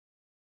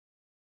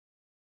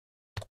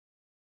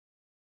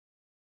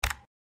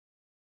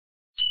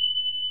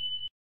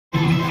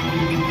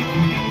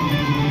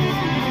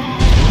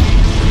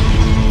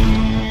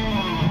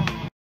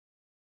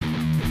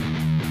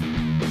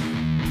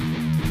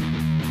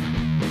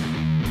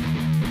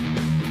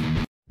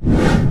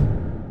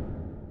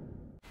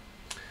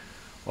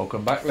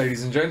Welcome back,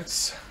 ladies and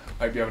gents.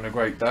 Hope you're having a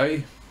great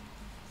day.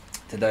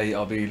 Today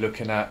I'll be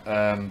looking at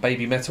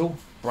Babymetal,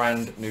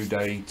 brand new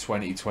day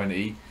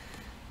 2020.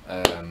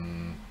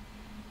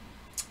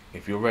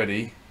 If you're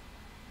ready,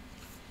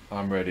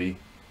 I'm ready.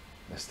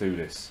 Let's do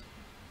this.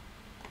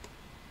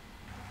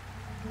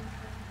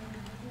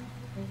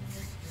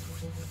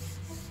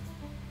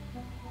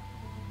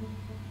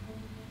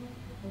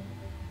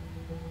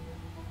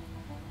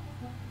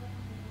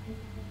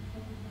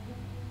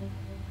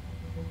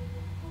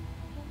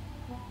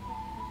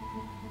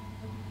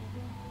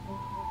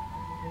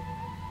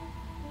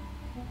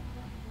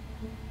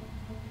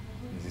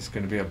 Is this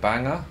going to be a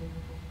banger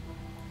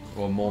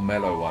or a more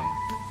mellow one?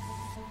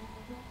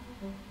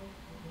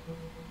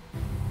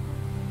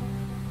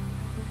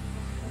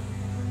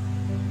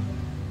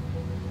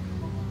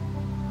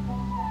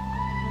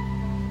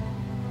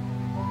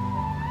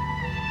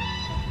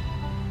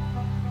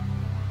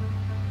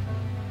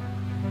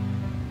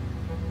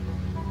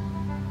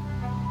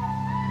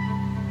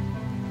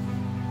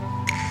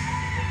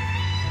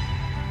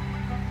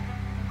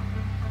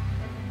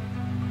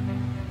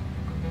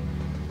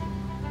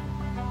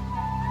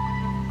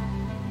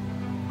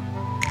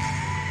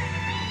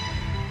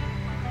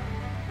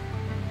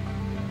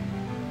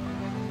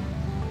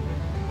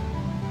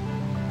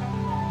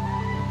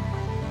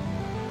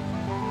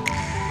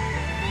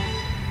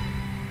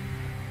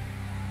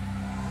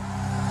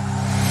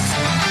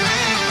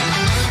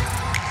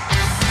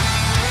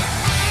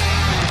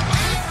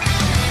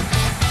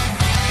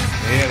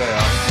 Here they are.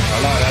 I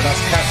like that.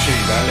 That's catchy,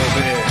 that little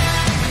bit here.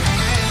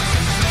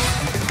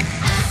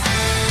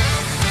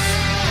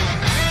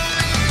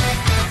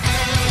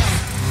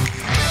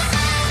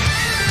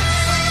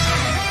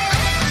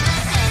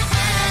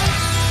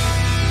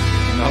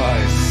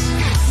 Nice.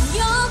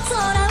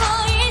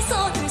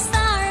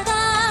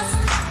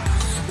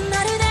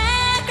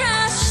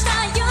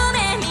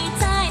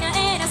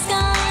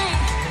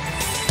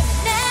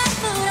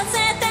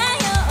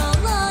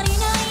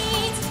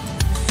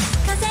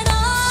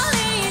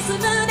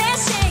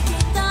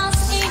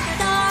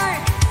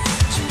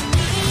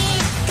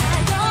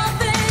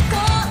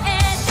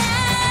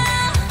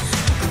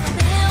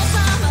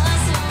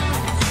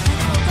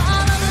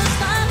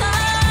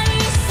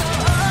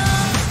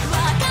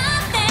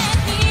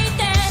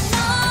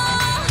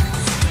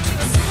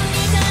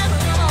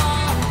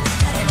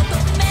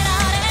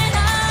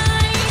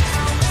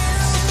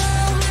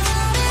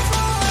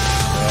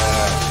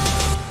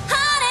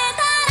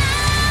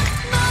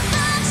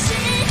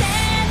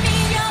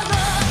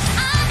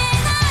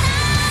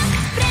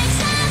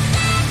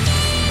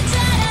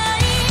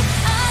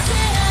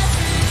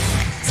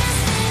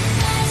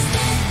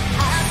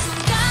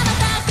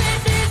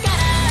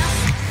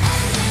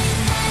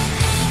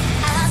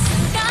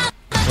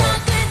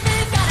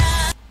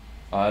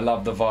 I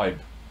love the vibe.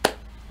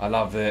 I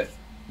love it.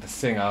 The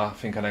singer, I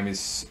think her name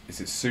is it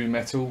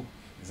Babymetal?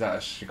 Is that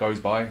as she goes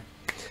by?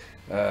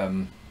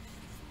 I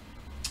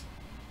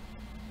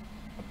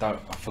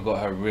forgot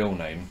her real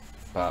name,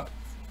 but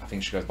I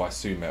think she goes by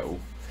Babymetal.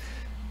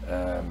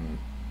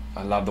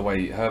 I love the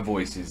way her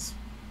voice is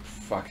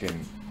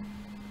fucking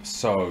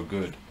so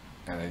good.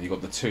 And then you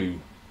got the two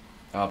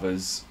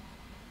others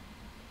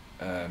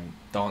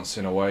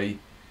dancing away,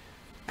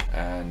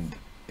 and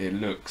it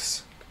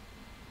looks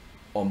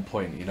on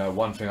point. You know,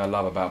 one thing I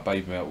love about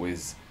Babymetal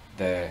is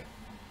their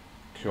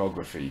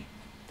choreography,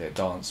 their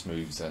dance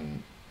moves,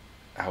 and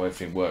how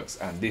everything works.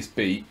 And this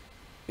beat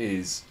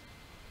is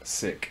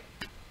sick.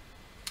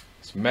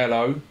 It's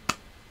mellow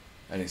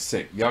and it's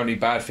sick. The only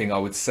bad thing I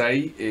would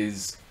say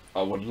is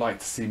I would like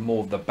to see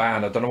more of the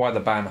band. I don't know why the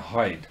band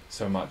hide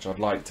so much. I'd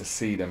like to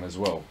see them as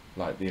well,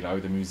 like, you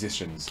know, the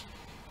musicians.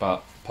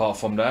 But apart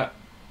from that,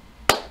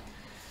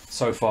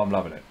 so far I'm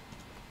loving it.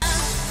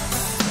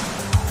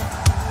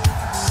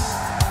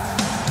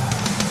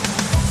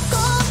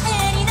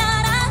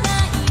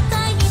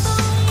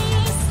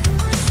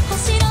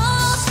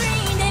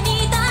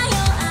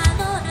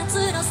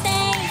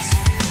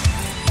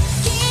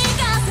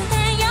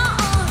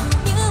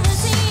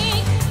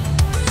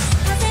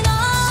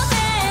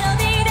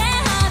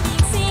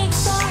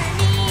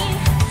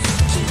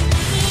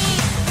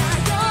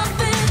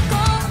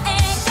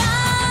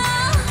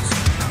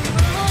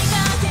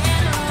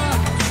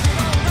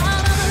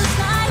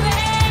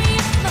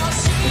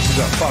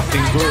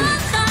 Fucking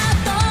groove.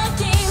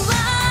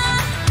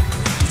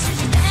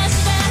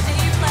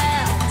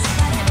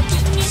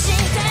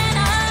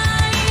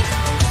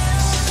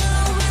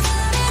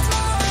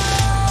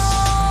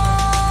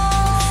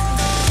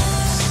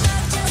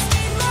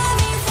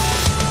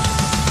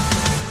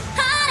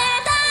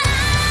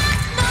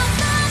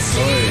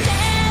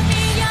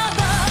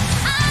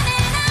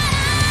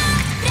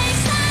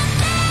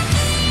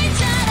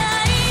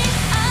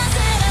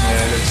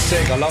 Yeah, it looks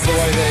sick. I love the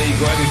way that you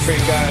got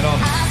everything going on.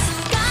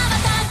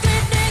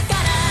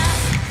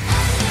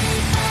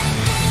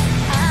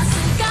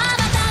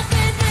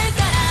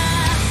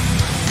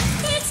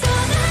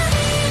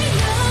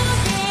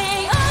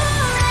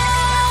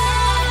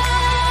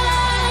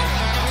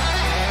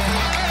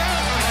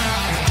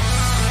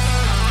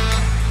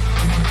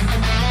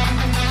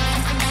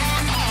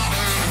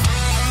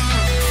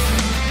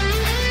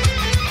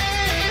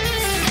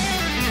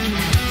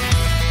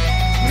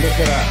 Look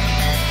at that.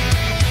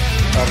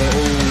 How they're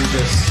all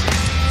just...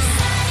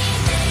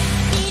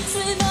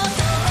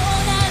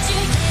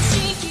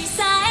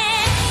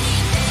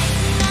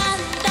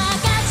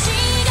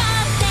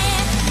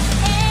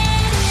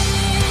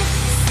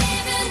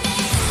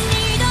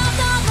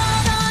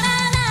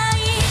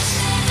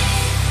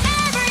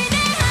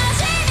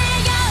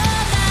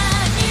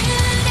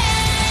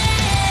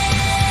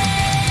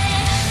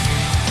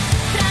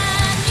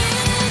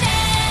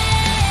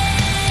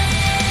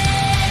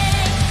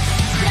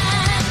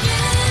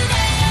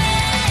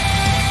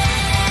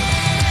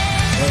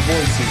 Her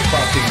voice is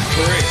fucking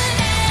crisp.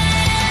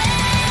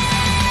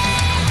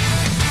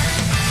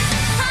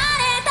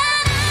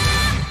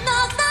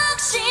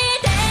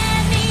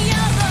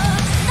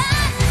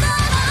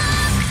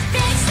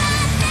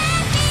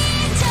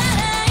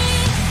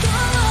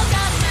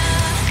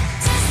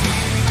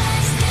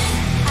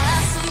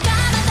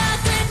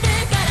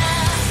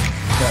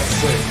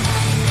 That's it.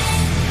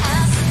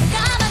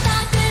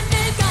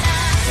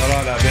 I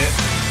like that bit.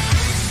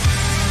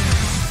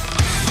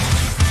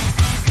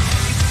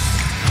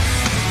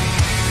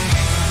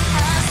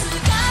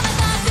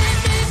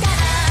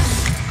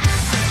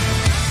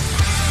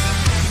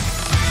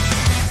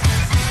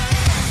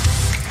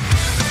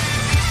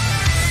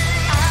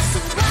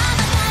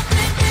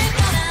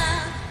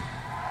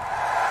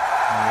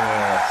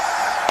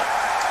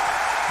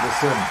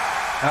 Listen,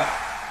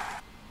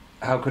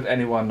 how could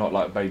anyone not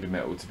like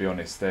Babymetal? To be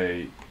honest,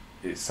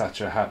 it's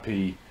such a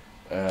happy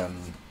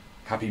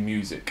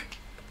music.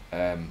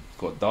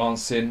 Got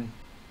dancing,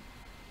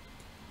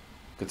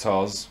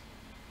 guitars.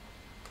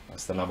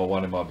 That's the number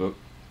one in my book.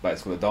 But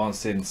it's got the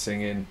dancing,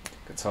 singing,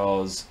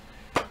 guitars,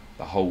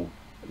 the whole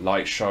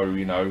light show.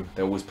 You know,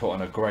 they always put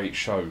on a great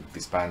show.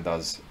 This band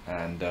does,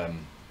 and the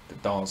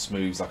dance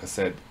moves. Like I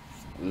said,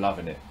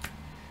 loving it.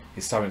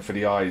 It's something for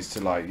the eyes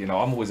to, like, you know,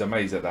 I'm always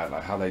amazed at that,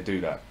 like how they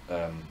do that.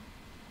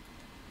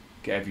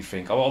 Get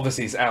everything. Oh,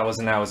 obviously it's hours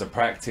and hours of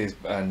practice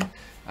and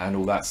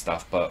all that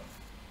stuff, but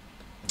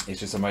it's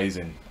just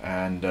amazing.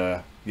 And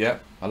yeah,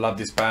 I love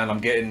this band.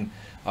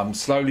 I'm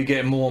slowly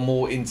getting more and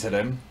more into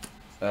them,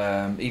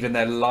 even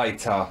their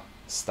lighter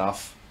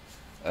stuff.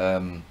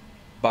 But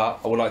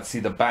I would like to see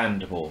the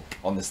band more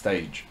on the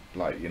stage,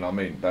 like, you know what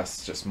I mean?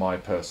 That's just my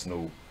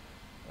personal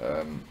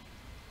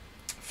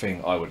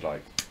thing I would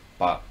like.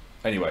 But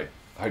anyway,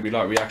 I hope you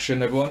like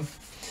reaction, everyone.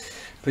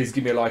 Please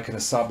give me a like and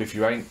a sub if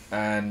you ain't,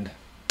 and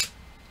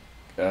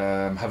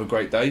have a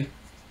great day.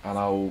 And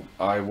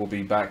I will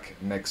be back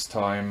next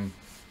time.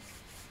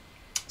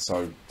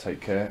 So take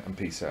care and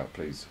peace out,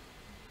 please.